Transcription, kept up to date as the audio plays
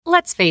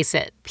Let's face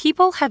it,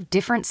 people have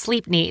different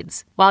sleep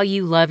needs. While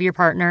you love your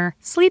partner,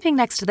 sleeping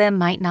next to them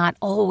might not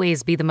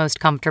always be the most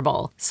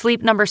comfortable.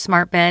 Sleep Number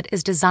Smart Bed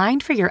is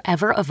designed for your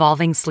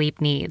ever-evolving sleep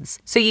needs,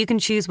 so you can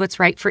choose what's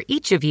right for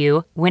each of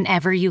you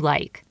whenever you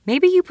like.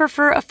 Maybe you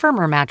prefer a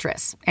firmer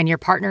mattress, and your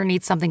partner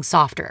needs something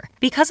softer.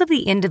 Because of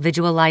the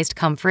individualized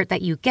comfort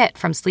that you get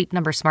from Sleep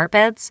Number Smart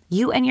Beds,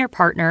 you and your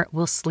partner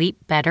will sleep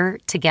better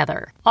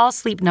together. All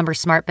Sleep Number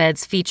Smart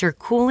Beds feature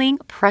cooling,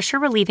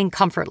 pressure-relieving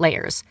comfort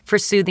layers for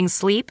soothing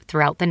sleep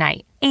throughout the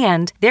night.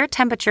 And their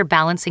temperature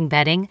balancing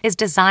bedding is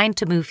designed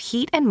to move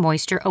heat and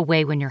moisture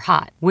away when you're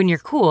hot. When you're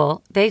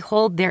cool, they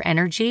hold their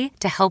energy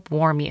to help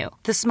warm you.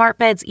 The smart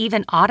beds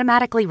even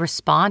automatically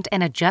respond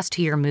and adjust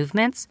to your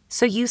movements,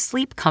 so you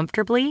sleep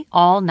comfortably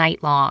all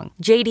night long.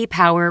 J.D.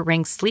 Power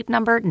ranks Sleep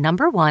Number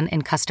 #1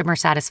 in customer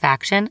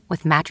satisfaction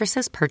with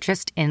mattresses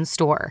purchased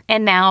in-store.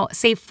 And now,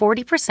 save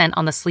 40%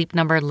 on the Sleep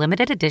Number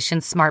limited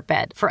edition smart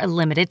bed for a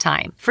limited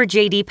time. For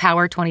J.D.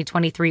 Power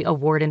 2023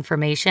 award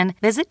information,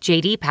 visit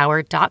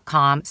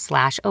jdpower.com/awards.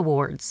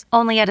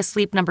 Only at a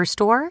Sleep Number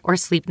store or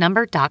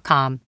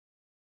sleepnumber.com.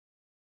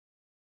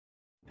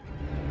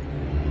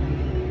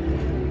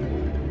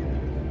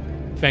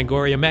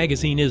 Fangoria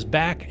magazine is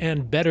back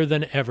and better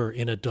than ever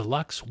in a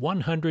deluxe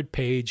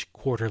 100-page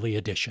quarterly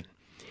edition.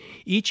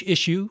 Each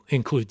issue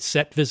includes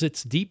set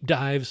visits, deep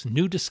dives,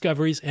 new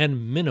discoveries,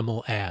 and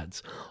minimal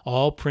ads,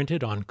 all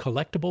printed on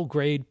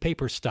collectible-grade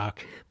paper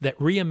stock that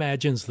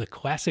reimagines the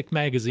classic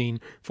magazine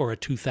for a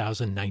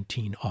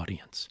 2019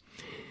 audience.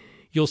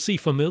 You'll see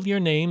familiar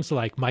names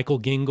like Michael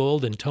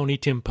Gingold and Tony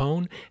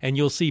Timpone, and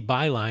you'll see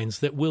bylines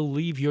that will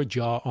leave your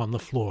jaw on the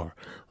floor,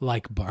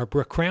 like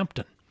Barbara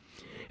Crampton.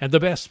 And the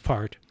best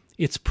part,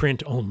 it's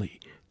print only,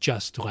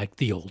 just like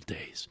the old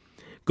days.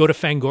 Go to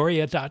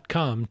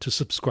Fangoria.com to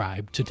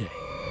subscribe today.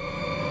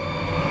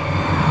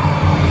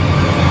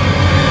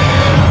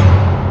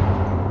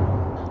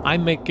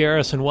 I'm Mick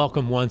Garris, and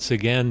welcome once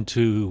again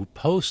to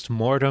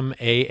Postmortem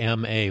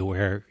AMA,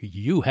 where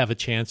you have a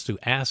chance to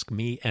ask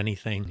me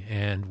anything.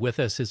 And with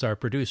us is our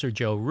producer,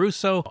 Joe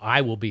Russo.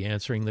 I will be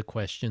answering the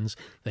questions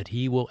that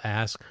he will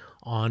ask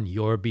on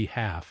your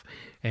behalf.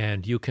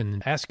 And you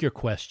can ask your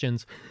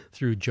questions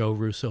through Joe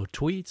Russo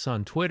tweets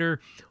on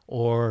Twitter,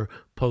 or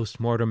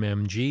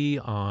PostmortemMG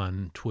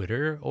on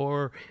Twitter,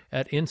 or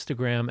at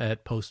Instagram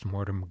at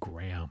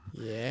PostmortemGram.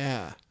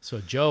 Yeah. So,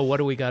 Joe, what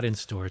do we got in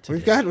store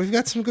today? We've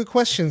got some good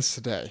questions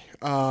today.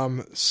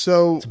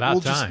 So it's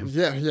about time.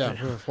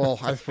 Well,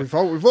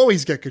 we've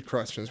always get good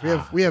questions.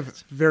 We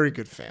have very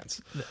good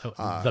fans.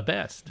 The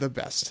best. The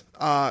best.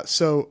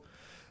 So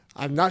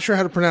I'm not sure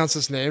how to pronounce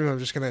this name. I'm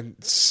just going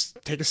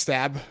to take a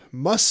stab.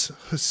 Mus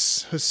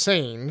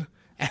Hussein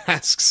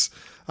asks,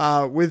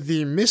 with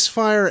the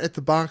misfire at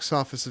the box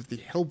office of the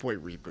Hellboy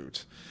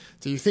reboot,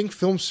 do you think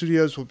film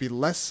studios will be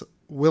less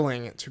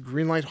willing to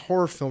greenlight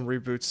horror film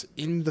reboots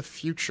in the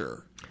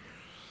future?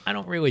 I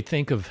don't really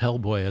think of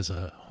Hellboy as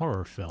a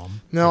horror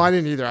film. No, I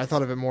didn't either. I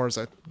thought of it more as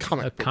a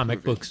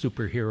comic book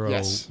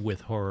superhero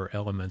with horror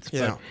elements.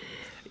 Yeah. But,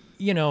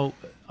 you know,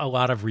 a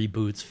lot of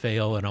reboots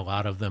fail, and a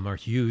lot of them are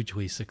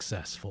hugely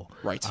successful.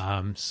 Right.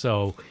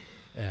 So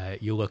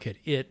you look at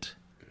It,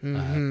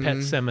 Pet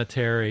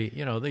Sematary,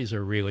 you know, these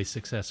are really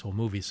successful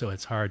movies, so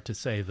it's hard to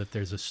say that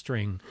there's a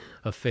string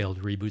of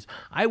failed reboots.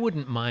 I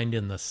wouldn't mind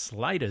in the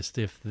slightest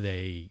if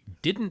they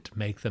didn't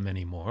make them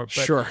anymore,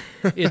 but sure.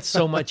 It's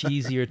so much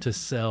easier to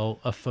sell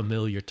a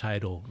familiar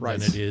title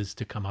than it is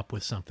to come up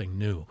with something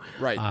new.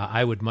 Right.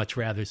 I would much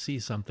rather see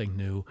something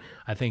new.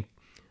 I think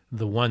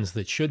the ones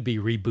that should be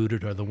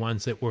rebooted are the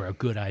ones that were a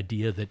good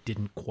idea that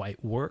didn't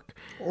quite work.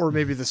 Or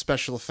maybe the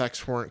special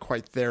effects weren't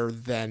quite there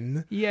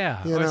then.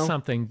 Yeah, or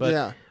something.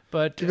 But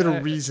give it a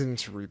reason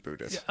to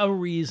reboot it. A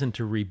reason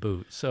to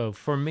reboot. So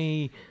for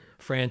me,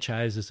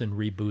 franchises and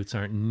reboots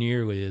aren't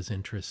nearly as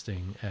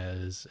interesting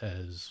as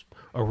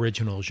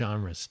original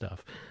genre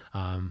stuff.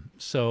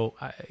 So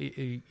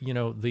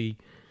the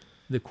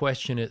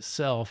question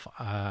itself.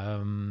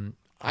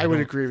 I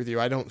would agree with you.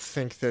 I don't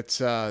think that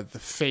the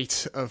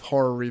fate of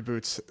horror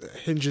reboots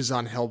hinges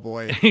on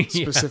Hellboy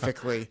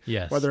specifically,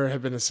 whether it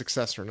had been a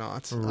success or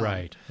not.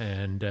 Right.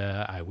 And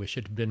I wish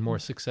it had been more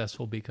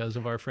successful because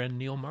of our friend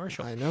Neil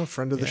Marshall. I know,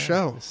 friend of the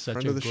show.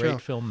 Such a great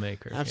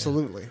filmmaker.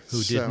 Absolutely.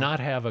 Who did not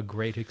have a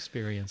great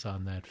experience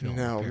on that film.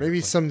 No, apparently. Maybe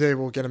someday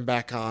we'll get him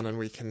back on and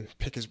we can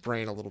pick his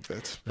brain a little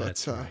bit.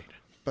 That's right.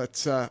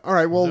 But, all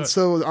right, well,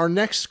 so our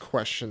next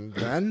question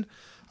then.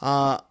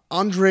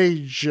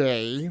 Andre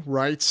J.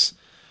 writes,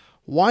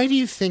 why do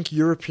you think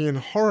European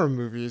horror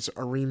movies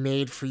are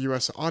remade for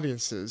U.S.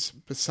 audiences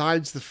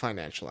besides the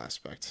financial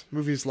aspect?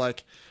 Movies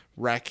like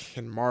Wreck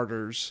and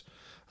Martyrs.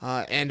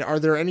 And are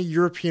there any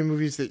European horror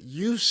movies that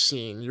you've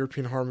seen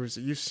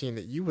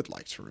that you would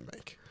like to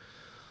remake?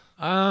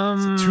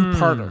 It's a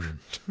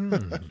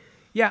two-parter.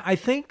 Yeah, I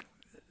think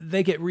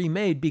they get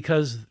remade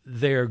because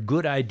they're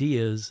good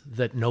ideas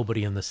that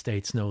nobody in the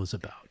States knows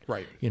about.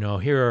 Right. You know,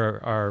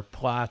 here are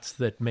plots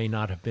that may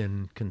not have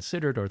been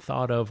considered or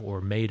thought of or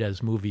made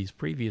as movies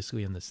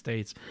previously in the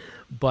States,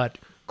 but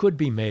could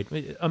be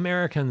made.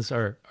 Americans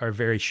are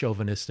very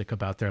chauvinistic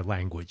about their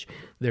language.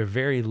 They're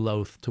very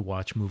loath to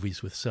watch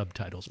movies with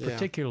subtitles,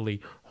 particularly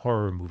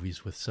horror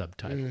movies with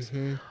subtitles.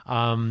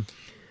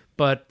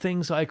 But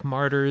things like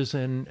Martyrs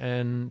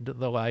and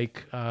the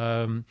like,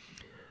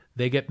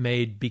 they get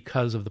made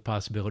because of the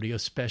possibility,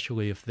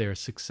 especially if they're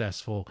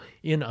successful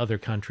in other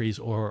countries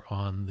or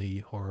on the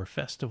horror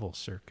festival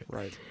circuit.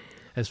 Right.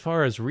 As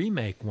far as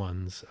remake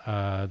ones,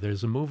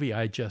 there's a movie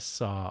I just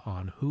saw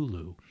on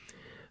Hulu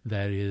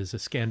that is a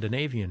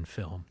Scandinavian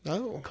film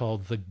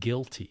called The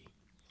Guilty.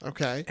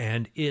 Okay.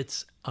 And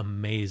it's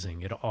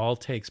amazing. It all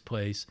takes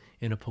place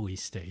in a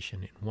police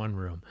station in one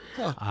room.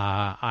 Huh.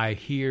 I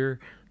hear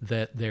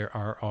that there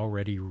are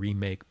already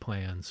remake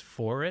plans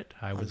for it.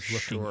 I was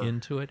looking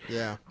into it.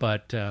 Yeah.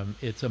 But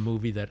it's a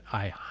movie that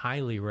I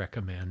highly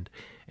recommend.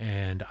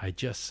 And I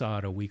just saw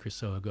it a week or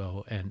so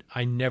ago. And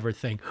I never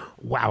think,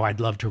 wow, I'd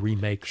love to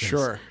remake this.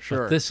 Sure.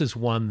 But this is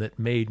one that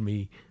made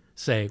me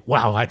say,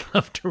 wow, I'd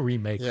love to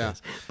remake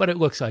this. But it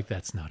looks like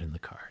that's not in the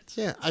cards.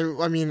 Yeah,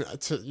 I mean,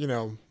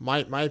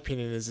 my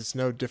opinion is it's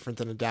no different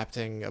than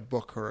adapting a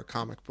book or a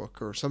comic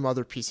book or some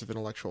other piece of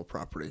intellectual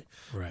property.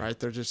 Right?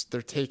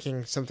 They're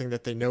taking something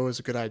that they know is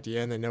a good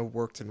idea and they know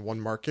worked in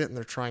one market and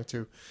they're trying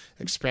to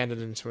expand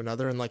it into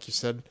another. And like you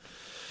said,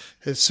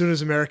 as soon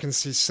as Americans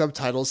see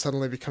subtitles,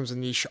 suddenly it becomes a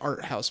niche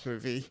art house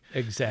movie.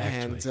 Exactly.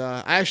 And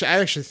I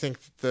actually think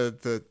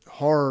the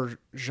horror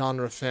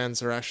genre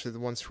fans are actually the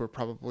ones who are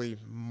probably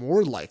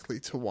more likely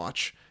to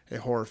watch a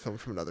horror film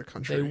from another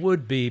country. They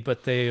would be,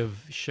 but they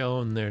have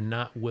shown they're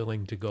not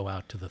willing to go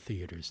out to the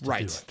theaters to do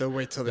it. They'll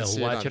wait till they'll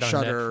see watch it on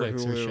Shudder,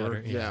 Netflix Hulu, or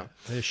Shudder.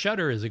 Yeah.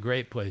 Shudder is a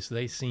great place.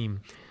 They seem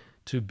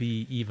to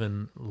be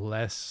even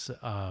less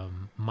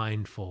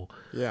mindful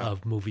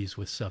of movies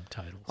with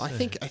subtitles. I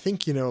think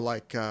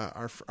like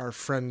our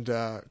friend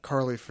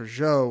Carly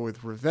Fajot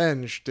with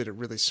Revenge did it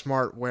really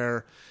smart,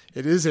 where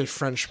it is a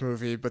French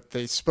movie, but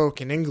they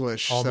spoke in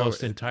English,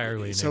 almost entirely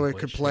in English. So it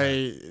could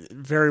play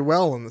very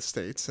well in the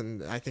States,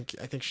 and I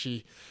think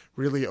she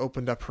really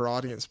opened up her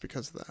audience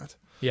because of that.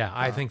 Yeah,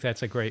 I think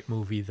that's a great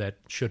movie that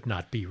should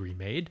not be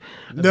remade.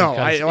 No,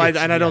 I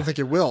don't think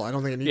it will. I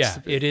don't think it needs to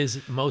be. It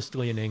is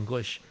mostly in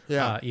English,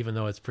 Yeah. Even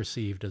though it's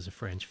perceived as a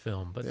French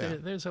film.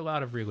 But there's a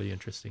lot of really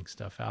interesting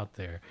stuff out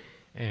there,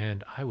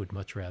 and I would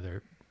much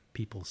rather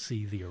people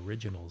see the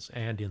originals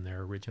and in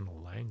their original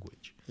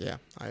language. Yeah,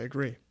 I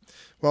agree.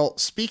 Well,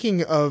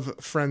 speaking of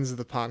friends of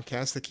the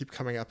podcast that keep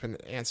coming up in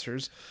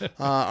answers,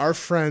 our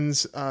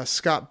friends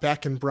Scott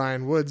Beck and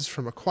Brian Woods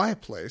from A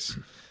Quiet Place,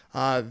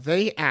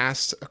 they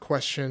asked a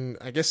question,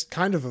 I guess,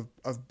 kind of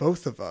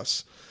both of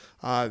us.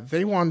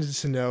 They wanted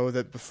to know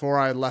that before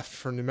I left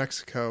for New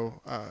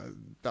Mexico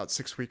about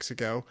 6 weeks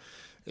ago,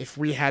 if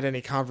we had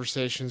any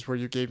conversations where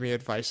you gave me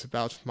advice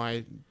about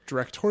my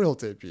directorial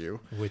debut.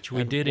 Which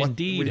we did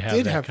indeed have. We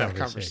did have that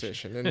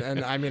conversation.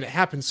 And I mean, it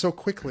happened so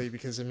quickly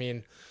because, I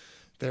mean,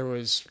 there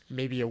was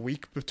maybe a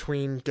week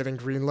between getting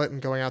greenlit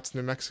and going out to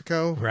New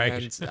Mexico.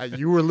 Right. And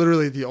you were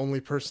literally the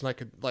only person I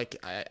could,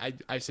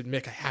 I said,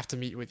 Mick, I have to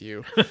meet with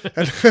you.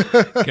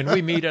 Can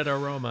we meet at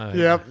Aroma?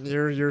 Yep,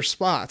 your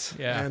spot.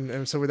 Yeah.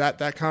 And so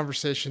that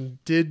conversation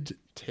did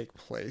take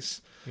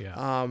place.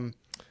 Yeah.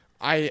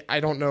 I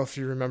don't know if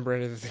you remember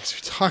any of the things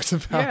we talked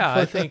about. Yeah,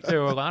 I think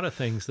there were a lot of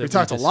things that we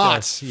talked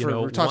discussed. a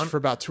lot. We talked for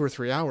about 2 or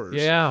 3 hours.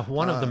 Yeah,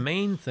 one of the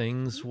main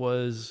things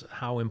was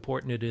how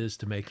important it is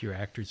to make your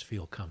actors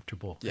feel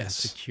comfortable and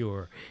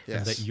secure,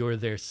 and that you're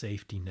their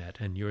safety net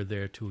and you're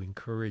there to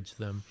encourage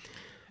them,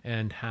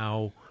 and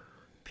how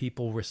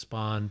people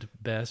respond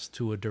best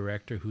to a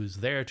director who's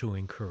there to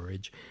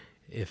encourage.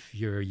 If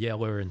you're a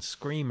yeller and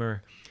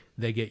screamer,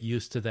 they get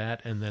used to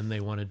that, and then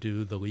they want to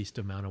do the least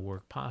amount of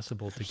work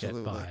possible to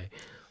get by.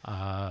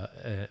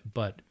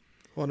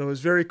 Well, and it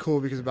was very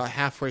cool because about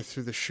halfway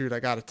through the shoot, I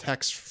got a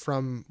text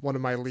from one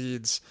of my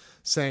leads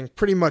saying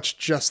pretty much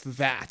just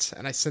that.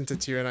 And I sent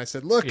it to you, and I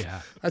said, look,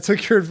 I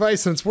took your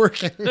advice, and it's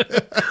working.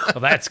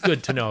 Well, that's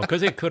good to know,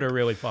 because it could have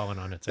really fallen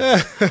on its own.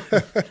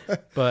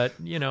 But,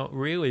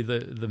 really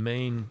the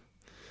main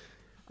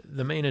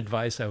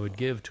advice I would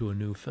give to a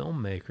new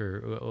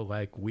filmmaker,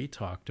 like we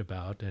talked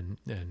about, and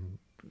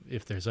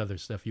if there's other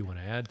stuff you want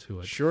to add to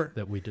it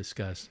that we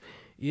discussed,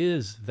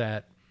 is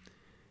that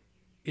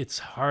it's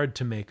hard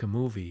to make a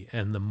movie,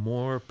 and the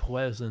more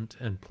pleasant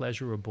and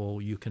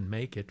pleasurable you can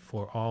make it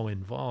for all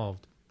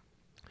involved,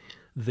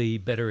 the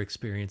better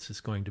experience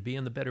it's going to be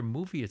and the better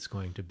movie it's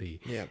going to be.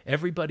 Yeah.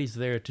 Everybody's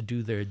there to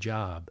do their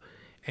job,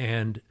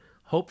 and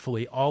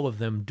hopefully all of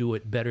them do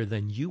it better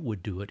than you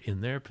would do it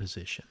in their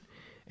position.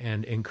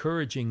 And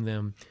encouraging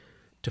them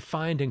to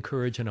find,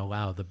 encourage, and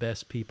allow the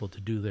best people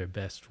to do their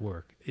best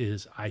work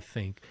is, I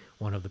think,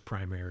 one of the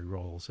primary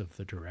roles of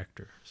the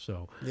director.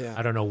 So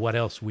I don't know what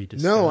else we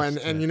discussed. No, and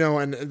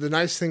the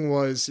nice thing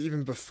was,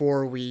 even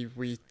before we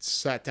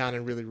sat down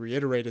and really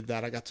reiterated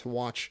that, I got to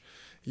watch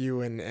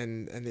you and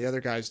the other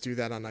guys do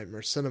that on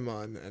Nightmare Cinema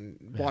and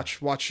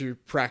watch you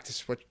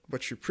practice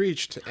what you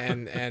preached,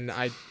 and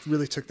I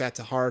really took that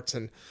to heart.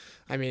 And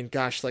I mean,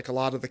 gosh, like a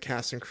lot of the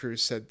cast and crew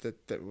said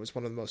that it was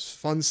one of the most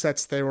fun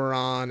sets they were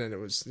on, and it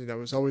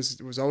was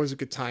always a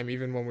good time,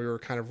 even when we were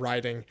kind of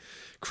riding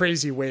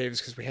crazy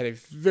waves because we had a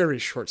very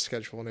short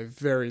schedule and a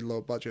very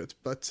low budget.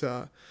 But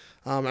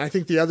I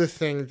think the other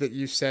thing that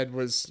you said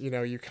was,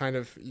 you kind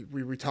of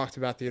we talked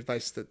about the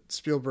advice that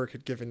Spielberg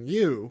had given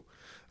you.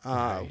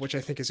 Right. Which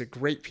I think is a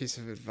great piece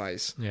of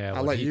advice. Yeah,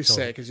 I'll let you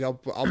say because I'll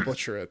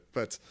butcher it.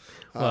 But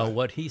well,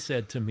 what he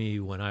said to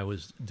me when I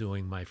was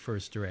doing my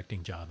first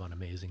directing job on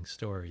Amazing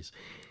Stories,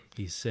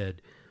 he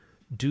said,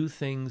 "Do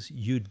things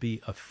you'd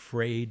be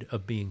afraid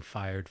of being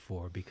fired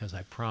for, because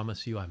I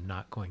promise you, I'm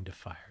not going to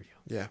fire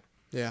you." Yeah,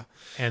 yeah.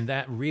 And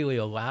that really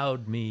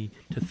allowed me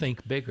to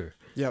think bigger.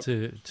 Yep.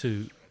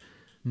 To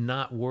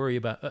not worry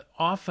about.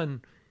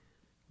 Often,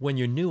 when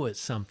you're new at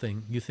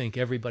something, you think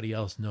everybody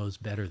else knows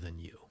better than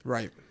you.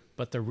 Right.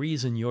 But the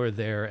reason you're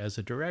there as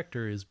a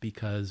director is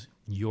because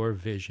your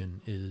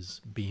vision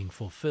is being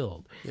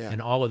fulfilled. Yeah.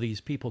 And all of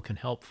these people can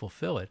help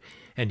fulfill it.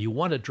 And you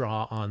want to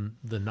draw on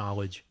the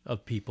knowledge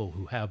of people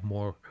who have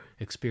more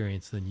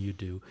experience than you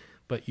do.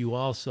 But you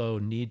also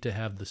need to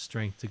have the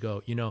strength to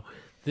go,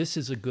 this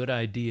is a good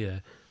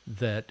idea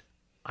that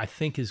I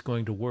think is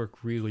going to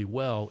work really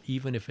well,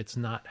 even if it's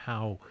not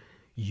how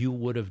you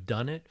would have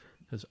done it.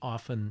 Because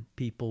often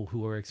people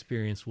who are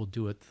experienced will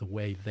do it the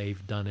way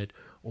they've done it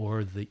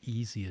or the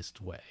easiest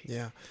way.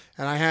 Yeah.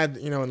 And I had,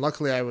 and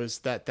luckily I was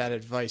that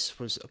advice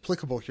was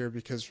applicable here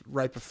because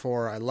right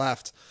before I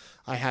left,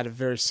 I had a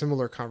very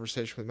similar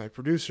conversation with my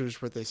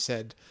producers where they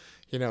said,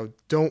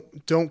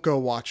 don't go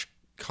watch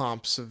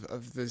comps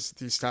of these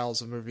styles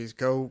of movies.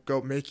 Go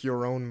make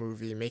your own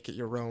movie, make it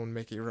your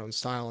own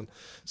style. And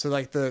so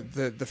like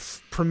the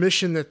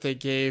permission that they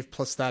gave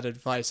plus that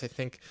advice, I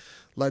think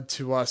led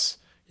to us,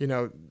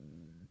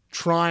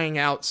 trying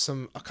out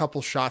a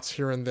couple shots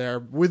here and there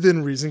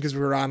within reason because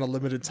we were on a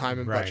limited time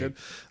and budget.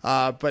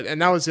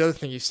 And that was the other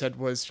thing you said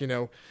was,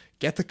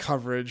 get the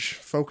coverage,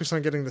 focus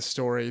on getting the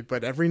story,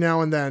 but every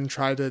now and then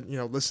try to,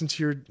 listen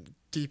to your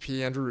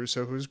DP, Andrew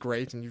Russo, who's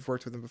great, and you've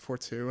worked with him before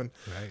too, and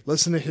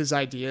listen to his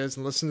ideas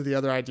and listen to the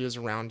other ideas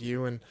around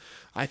you. And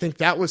I think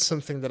that was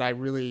something that I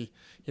really,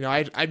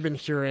 I'd been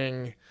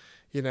hearing,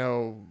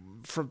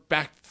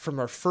 from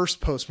our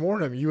first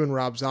postmortem, you and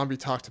Rob Zombie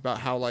talked about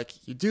how like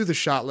you do the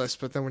shot list,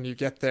 but then when you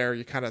get there,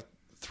 you kind of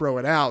throw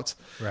it out.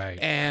 Right.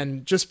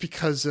 And just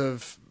because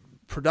of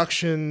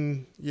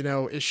production,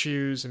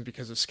 issues and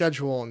because of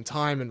schedule and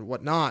time and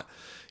whatnot,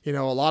 a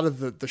lot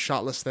of the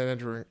shot list that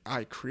Andrew and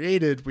I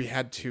created, we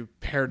had to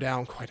pare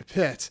down quite a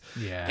bit.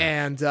 Yeah.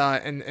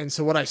 And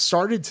so what I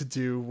started to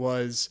do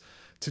was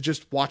to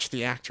just watch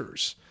the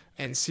actors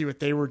and see what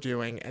they were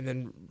doing, and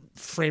then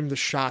frame the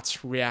shots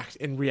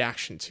in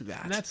reaction to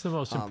that. And that's the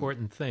most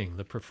important thing.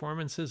 The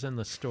performances and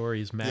the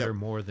stories matter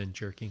more than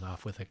jerking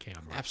off with a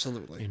camera.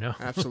 Absolutely.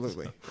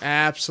 Absolutely.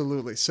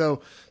 Absolutely.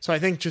 So I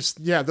think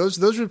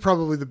those were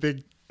probably the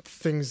big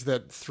things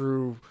that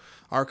through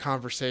our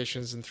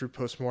conversations and through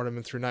Postmortem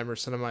and through Nightmare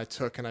Cinema I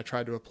took and I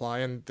tried to apply,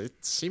 and it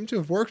seemed to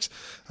have worked.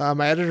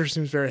 My editor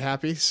seems very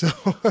happy. So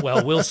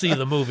well, we'll see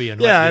the movie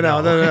and I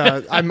know.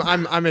 No.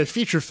 I'm a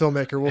feature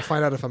filmmaker. We'll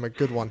find out if I'm a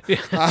good one.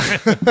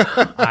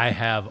 I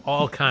have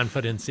all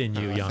confidence in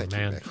you, young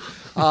man.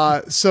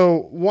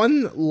 So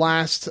one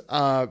last,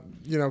 kind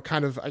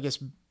of, I guess,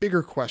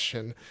 bigger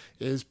question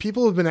is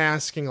people have been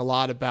asking a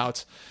lot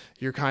about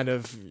your kind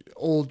of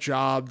old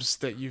jobs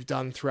that you've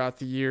done throughout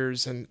the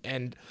years,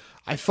 and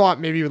I thought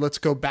maybe let's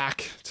go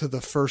back to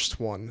the first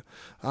one.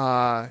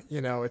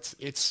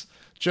 It's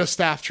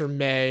just after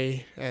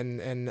May,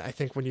 and I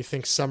think when you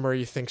think summer,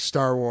 you think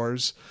Star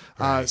Wars.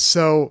 Right.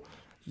 So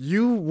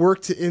you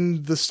worked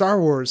in the Star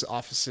Wars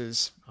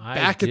offices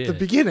back at the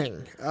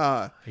beginning.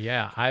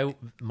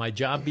 My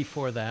job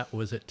before that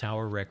was at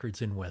Tower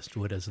Records in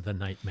Westwood as the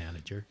night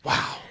manager.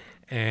 Wow.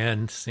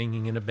 And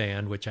singing in a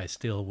band, which I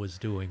still was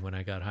doing when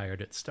I got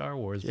hired at Star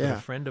Wars. Yeah. But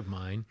a friend of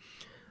mine,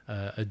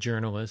 a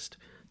journalist,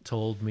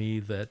 told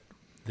me that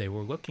they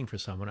were looking for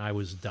someone. I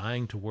was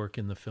dying to work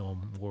in the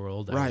film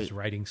world. I was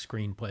writing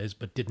screenplays,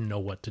 but didn't know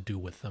what to do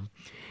with them.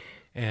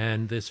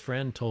 And this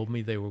friend told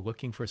me they were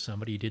looking for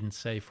somebody, he didn't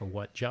say for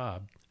what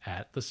job,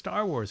 at the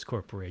Star Wars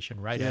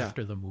Corporation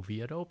after the movie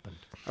had opened.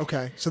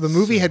 Okay, so the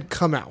movie had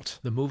come out.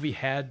 The movie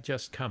had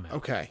just come out.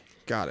 Okay,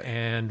 got it.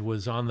 And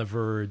was on the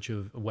verge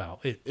of,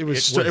 it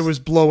was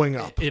blowing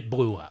up. It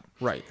blew up.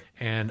 Right.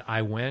 And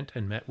I went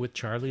and met with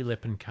Charlie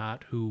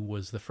Lippincott, who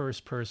was the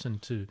first person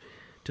to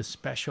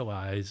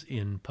specialize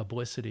in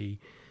publicity,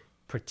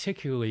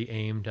 particularly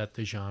aimed at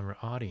the genre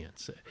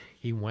audience.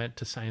 He went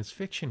to science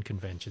fiction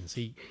conventions.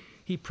 He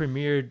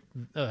premiered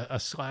a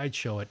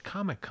slideshow at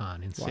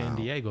Comic-Con in San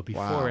Diego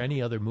before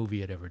any other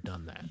movie had ever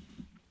done that.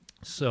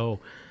 So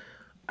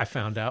I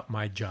found out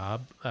my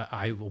job.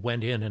 I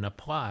went in and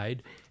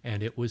applied,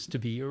 and it was to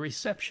be a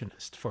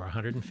receptionist for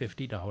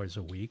 $150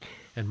 a week.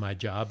 And my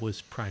job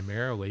was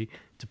primarily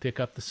to pick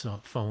up the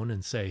phone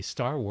and say,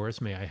 "Star Wars,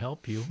 may I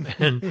help you?"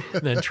 and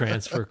then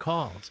transfer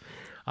calls.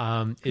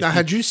 Now,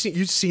 had you'd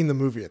seen the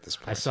movie at this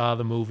point? I saw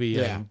the movie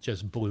and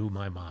just blew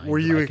my mind. Were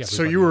you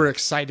so you were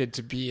excited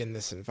to be in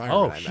this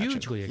environment? Oh,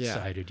 hugely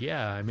excited!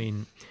 Yeah, I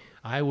mean,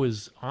 I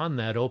was on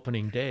that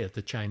opening day at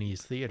the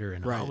Chinese Theater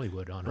in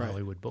Hollywood on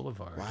Hollywood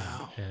Boulevard.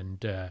 Wow,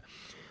 and a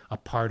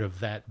part of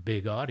that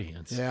big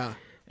audience. Yeah,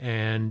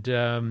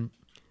 and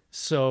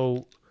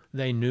so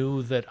they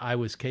knew that I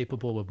was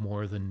capable of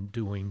more than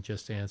doing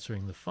just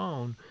answering the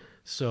phone.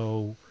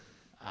 So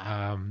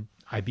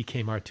I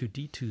became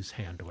R2-D2's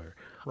handler.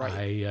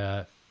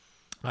 Right.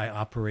 I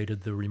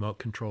operated the remote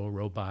control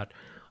robot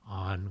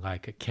on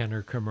like a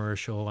Kenner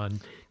commercial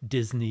on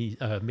Disney,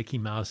 Mickey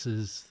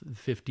Mouse's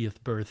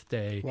 50th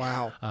birthday.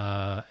 Wow.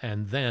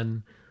 And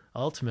then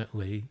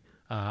ultimately,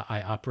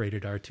 I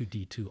operated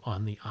R2-D2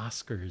 on the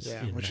Oscars.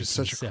 Yeah, which is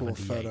such a cool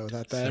photo.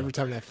 That every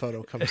time that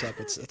photo comes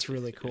up, it's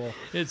really cool.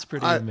 It's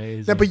pretty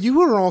amazing. Yeah, but you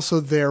were also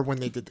there when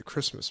they did the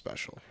Christmas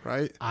special,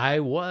 right? I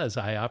was.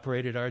 I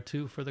operated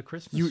R2 for the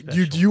Christmas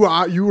special.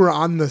 You were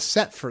on the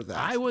set for that.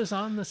 I was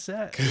on the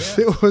set.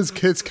 Yeah.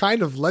 It's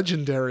kind of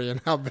legendary in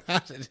how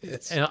bad it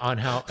is, and on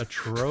how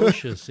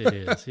atrocious it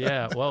is.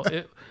 Yeah. Well,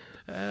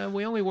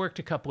 we only worked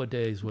a couple of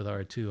days with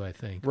R2, I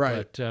think.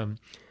 Right. But,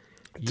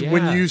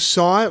 when you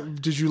saw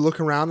it, did you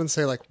look around and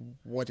say, like,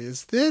 what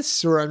is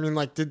this? Or, I mean,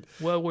 like,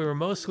 Well, we were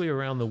mostly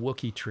around the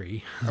Wookiee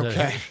tree.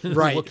 Okay, the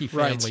right, Wookiee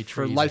family tree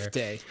for Life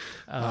Day.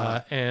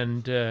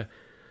 And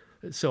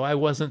so I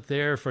wasn't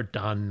there for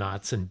Don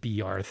Knotts and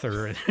B.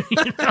 Arthur and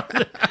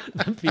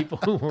the people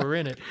who were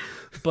in it.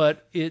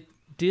 But it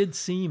did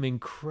seem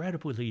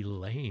incredibly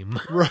lame.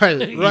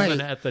 Right.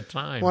 Even at the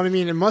time. Well, I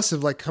mean, it must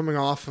have, like, coming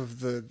off of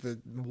the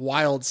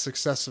wild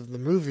success of the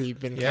movie,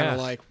 been kind of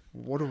like,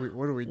 what are we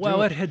doing?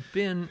 Well, it had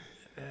been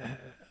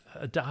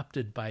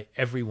adopted by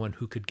everyone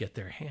who could get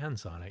their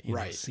hands on it. You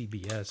know,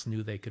 CBS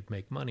knew they could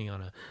make money on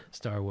a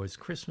Star Wars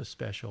Christmas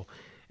special,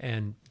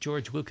 and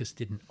George Lucas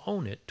didn't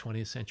own it.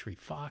 20th Century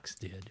Fox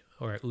did,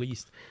 or at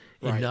least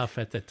enough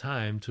at the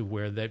time to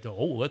where they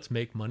let's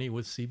make money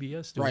with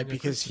CBS doing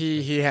because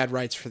he had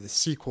rights for the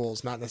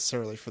sequels, not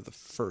necessarily for the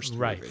first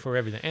movie. For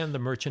everything, and the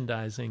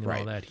merchandising and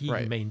all that. He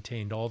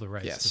maintained all the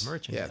rights to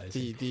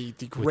merchandising. Yeah,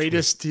 the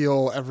greatest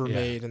deal ever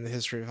made in the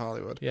history of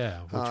Hollywood.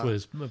 Yeah, which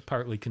was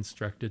partly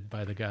constructed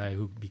by the guy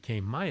who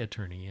became my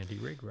attorney, Andy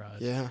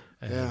Rigrod.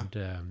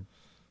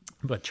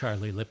 But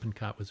Charlie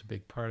Lippincott was a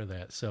big part of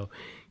that. So,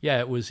 yeah,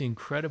 it was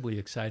incredibly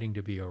exciting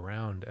to be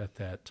around at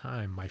that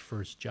time. My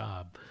first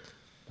job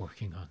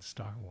working on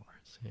Star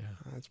Wars. Yeah,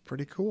 that's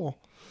pretty cool.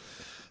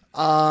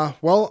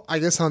 Well, I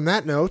guess on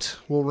that note,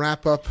 we'll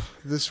wrap up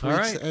this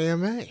week's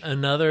AMA.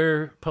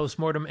 Another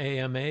Postmortem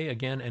AMA.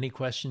 Again, any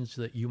questions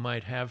that you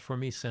might have for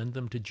me, send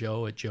them to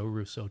Joe at Joe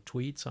Russo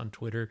Tweets on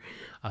Twitter,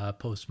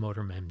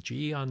 Postmortem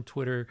MG on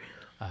Twitter,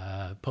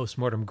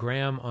 Postmortem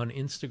Graham on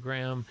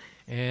Instagram,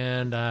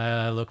 and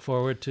I look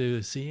forward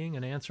to seeing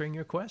and answering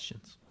your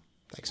questions.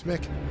 Thanks,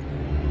 Mick.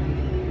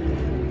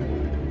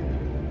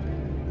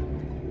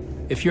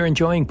 If you're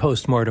enjoying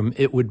Postmortem,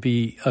 it would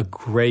be a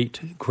great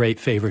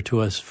favor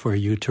to us for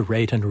you to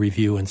rate and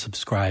review and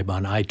subscribe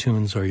on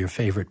iTunes or your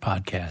favorite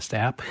podcast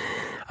app.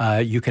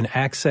 You can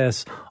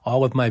access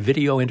all of my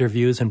video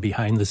interviews and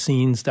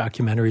behind-the-scenes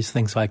documentaries,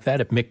 things like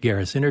that, at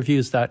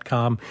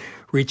mickgarrisinterviews.com.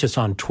 Reach us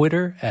on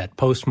Twitter at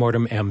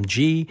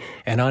PostmortemMG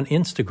and on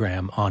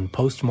Instagram on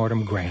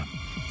PostmortemGraham.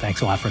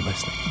 Thanks a lot for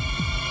listening.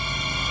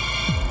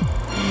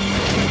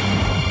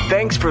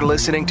 Thanks for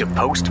listening to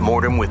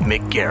Postmortem with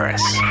Mick Garris.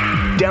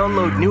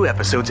 Download new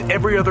episodes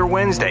every other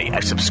Wednesday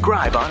and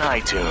subscribe on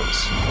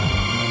iTunes.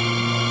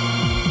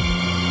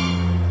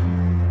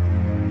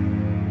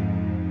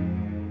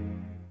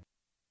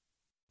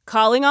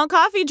 Calling all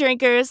coffee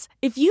drinkers.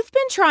 If you've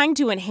been trying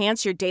to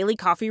enhance your daily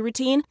coffee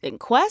routine, then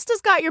Quest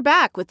has got your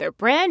back with their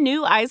brand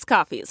new iced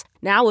coffees.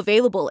 Now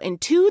available in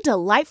 2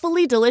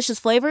 delightfully delicious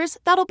flavors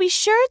that'll be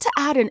sure to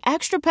add an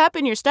extra pep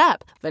in your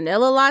step.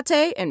 Vanilla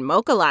latte and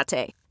mocha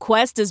latte.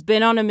 Quest has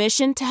been on a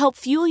mission to help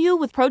fuel you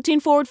with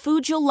protein-forward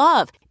foods you'll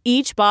love.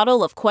 Each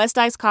bottle of Quest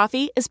iced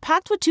coffee is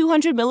packed with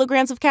 200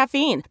 milligrams of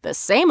caffeine, the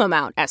same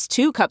amount as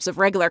 2 cups of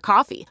regular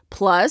coffee,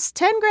 plus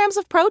 10 grams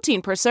of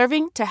protein per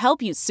serving to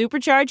help you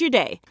supercharge your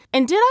day.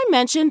 And did I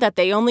mention that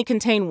they only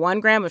contain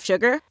 1 gram of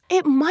sugar?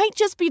 It might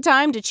just be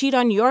time to cheat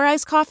on your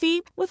iced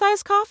coffee with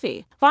iced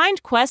coffee.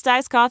 Find Quest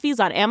iced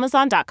coffees on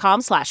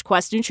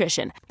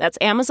Amazon.com/QuestNutrition. That's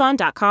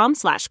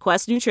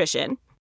Amazon.com/QuestNutrition.